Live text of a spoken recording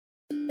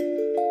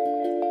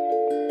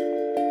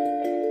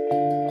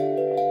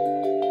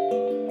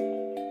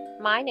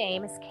My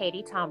name is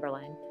Katie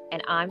Tomberlin,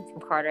 and I'm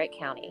from Carteret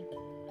County.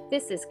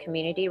 This is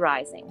Community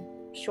Rising,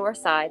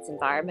 Shoreside's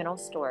environmental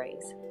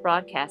stories,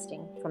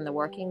 broadcasting from the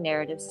Working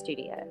Narrative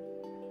Studio.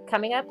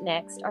 Coming up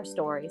next are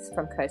stories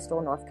from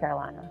coastal North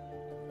Carolina.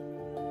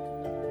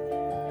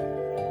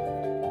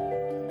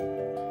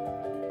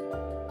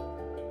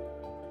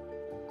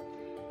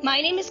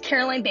 My name is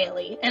Caroline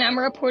Bailey, and I'm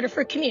a reporter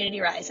for Community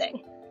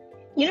Rising.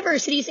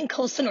 Universities in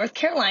coastal North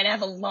Carolina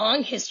have a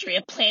long history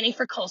of planning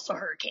for coastal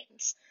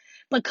hurricanes,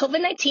 but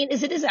COVID-19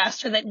 is a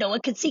disaster that no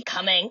one could see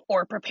coming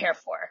or prepare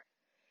for.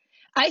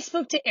 I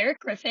spoke to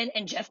Eric Griffin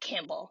and Jeff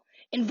Campbell,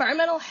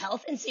 environmental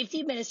health and safety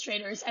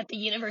administrators at the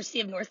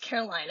University of North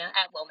Carolina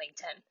at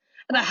Wilmington,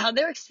 about how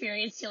their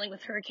experience dealing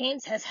with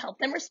hurricanes has helped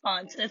them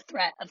respond to the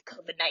threat of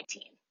COVID-19.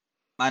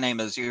 My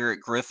name is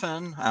Eric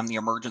Griffin. I'm the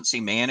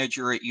emergency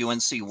manager at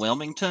UNC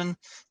Wilmington.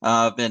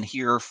 I've been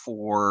here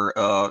for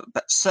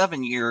about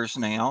 7 years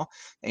now,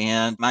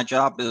 and my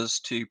job is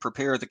to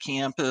prepare the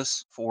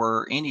campus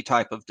for any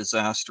type of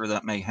disaster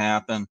that may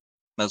happen,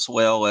 as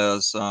well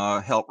as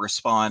help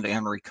respond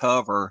and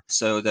recover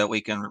so that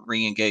we can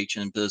re-engage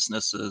in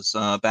businesses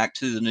back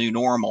to the new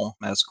normal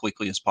as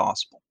quickly as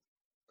possible.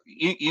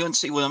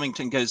 UNC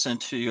Wilmington goes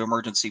into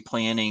emergency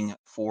planning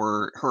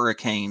for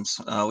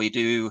hurricanes. We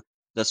do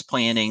this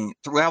planning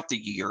throughout the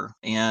year,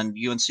 and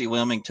UNC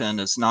Wilmington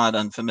is not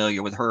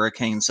unfamiliar with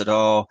hurricanes at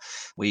all.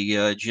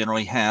 We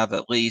generally have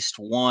at least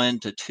 1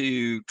 to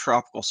 2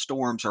 tropical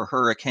storms or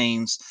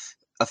hurricanes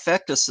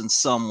affect us in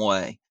some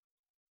way.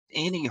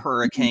 Any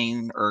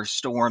hurricane or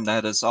storm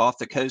that is off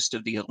the coast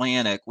of the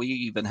Atlantic, we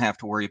even have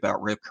to worry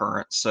about rip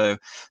currents. So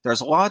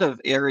there's a lot of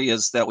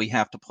areas that we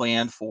have to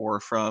plan for,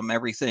 from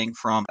everything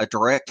from a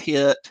direct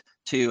hit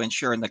to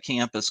ensuring the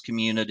campus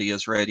community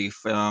is ready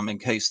in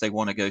case they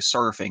want to go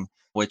surfing,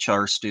 which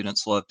our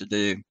students love to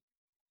do.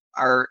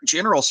 Our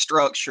general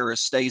structure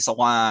stays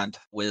aligned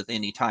with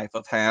any type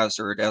of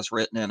hazard as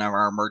written in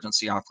our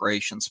emergency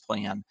operations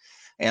plan.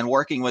 And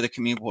working with a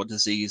communicable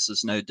disease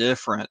is no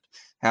different.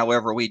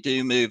 However, we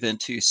do move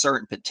into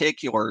certain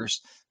particulars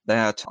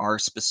that are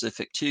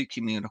specific to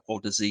communicable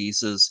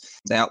diseases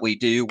that we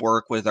do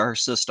work with our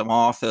system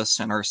office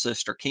and our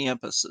sister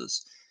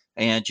campuses.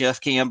 And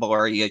Jeff Campbell,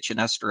 our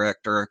EH&S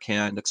director,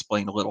 can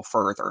explain a little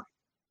further.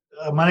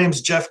 My name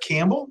is Jeff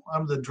Campbell.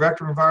 I'm the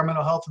Director of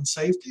Environmental Health and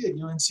Safety at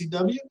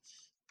UNCW.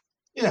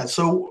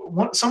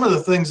 Some of the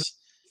things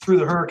through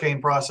the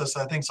hurricane process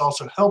I think has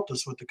also helped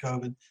us with the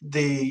COVID.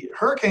 The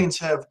hurricanes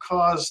have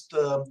caused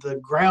the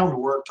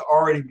groundwork to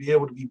already be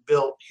able to be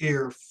built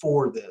here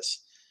for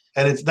this.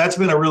 And that's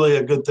been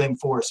a good thing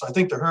for us. So I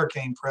think the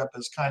hurricane prep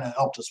has kind of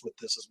helped us with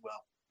this as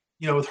well.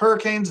 You know, with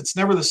hurricanes, it's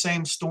never the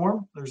same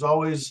storm. There's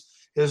always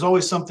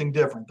something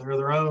different. They're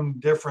their own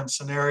different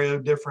scenario,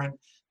 different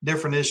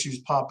issues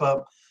pop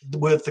up.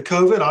 With the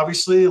COVID,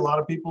 obviously, a lot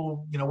of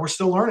people, we're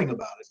still learning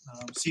about it.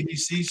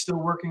 CDC is still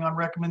working on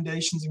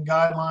recommendations and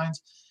guidelines.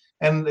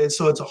 And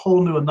so it's a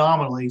whole new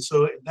anomaly.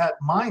 So that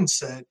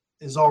mindset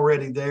is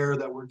already there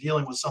that we're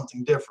dealing with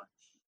something different.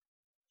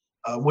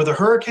 With a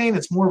hurricane,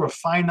 it's more of a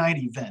finite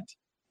event.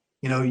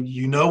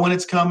 You know when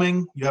it's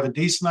coming. You have a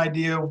decent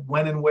idea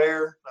when and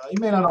where.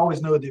 You may not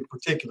always know the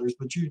particulars,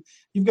 but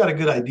you've got a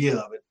good idea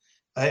of it.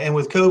 And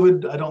with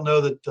COVID, I don't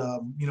know that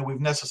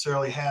we've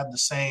necessarily had the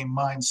same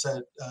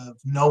mindset of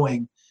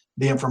knowing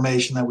the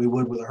information that we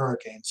would with a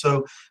hurricane.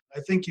 So I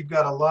think you've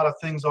got a lot of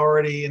things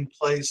already in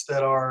place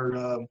that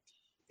are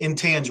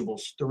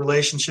intangibles. The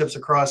relationships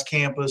across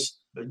campus,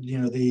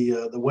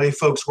 the way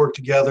folks work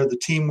together, the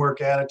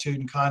teamwork attitude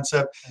and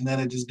concept, and then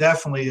it is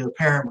definitely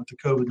apparent with the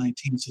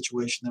COVID-19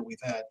 situation that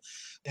we've had.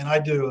 And I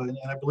do, and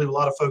I believe a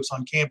lot of folks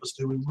on campus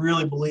do. We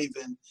really believe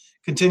in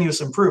continuous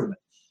improvement.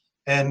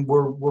 And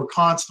we're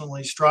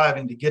constantly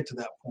striving to get to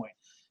that point.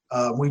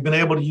 We've been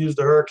able to use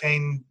the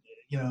hurricane,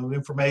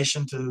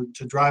 information to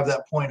drive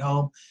that point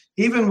home.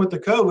 Even with the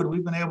COVID,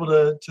 we've been able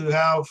to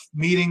have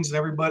meetings and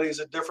everybody's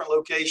at different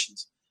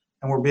locations,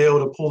 and we'll be able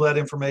to pull that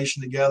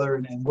information together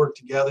and work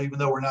together, even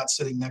though we're not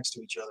sitting next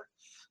to each other.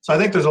 So I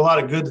think there's a lot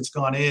of good that's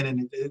gone in,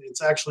 and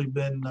it's actually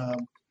been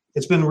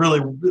really,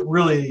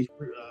 really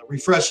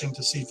refreshing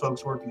to see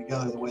folks working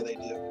together the way they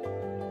do.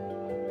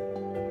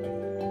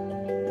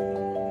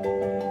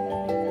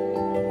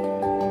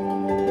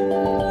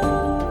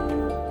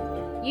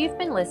 You've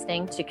been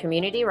listening to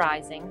Community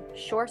Rising,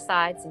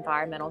 Shoreside's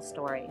environmental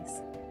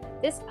stories.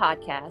 This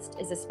podcast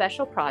is a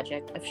special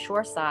project of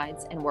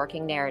Shoreside's and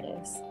Working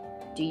Narratives.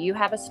 Do you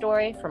have a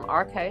story from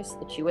our coast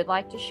that you would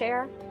like to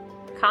share?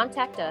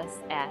 Contact us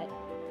at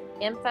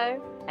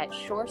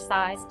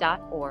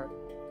info@shoresides.org.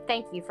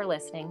 Thank you for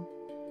listening.